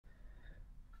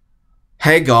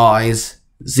Hey guys,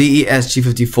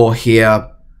 ZESG54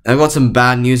 here. I've got some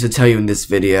bad news to tell you in this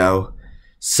video.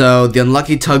 So, the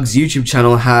Unlucky Tug's YouTube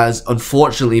channel has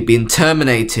unfortunately been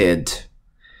terminated.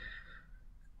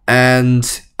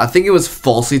 And I think it was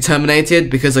falsely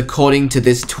terminated because according to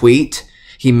this tweet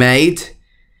he made,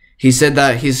 he said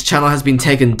that his channel has been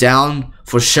taken down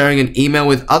for sharing an email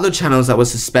with other channels that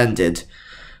was suspended.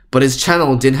 But his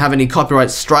channel didn't have any copyright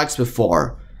strikes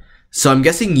before. So I'm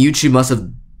guessing YouTube must have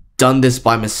done this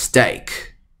by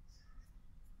mistake.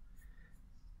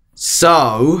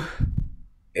 So,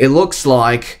 it looks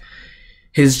like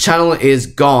his channel is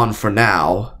gone for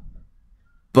now.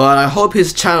 But I hope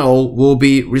his channel will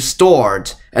be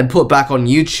restored and put back on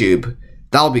YouTube.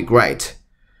 That would be great.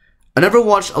 I never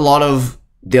watched a lot of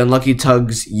the Unlucky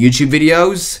Tug's YouTube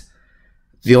videos.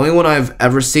 The only one I've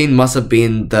ever seen must have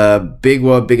been the Big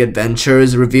World Big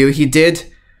Adventures review he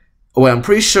did. Well, I'm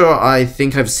pretty sure I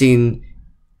think I've seen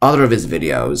other of his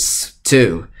videos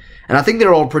too. And I think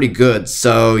they're all pretty good.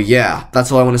 So yeah,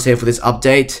 that's all I want to say for this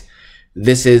update.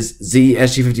 This is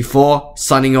ZSG54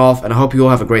 signing off, and I hope you all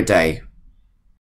have a great day.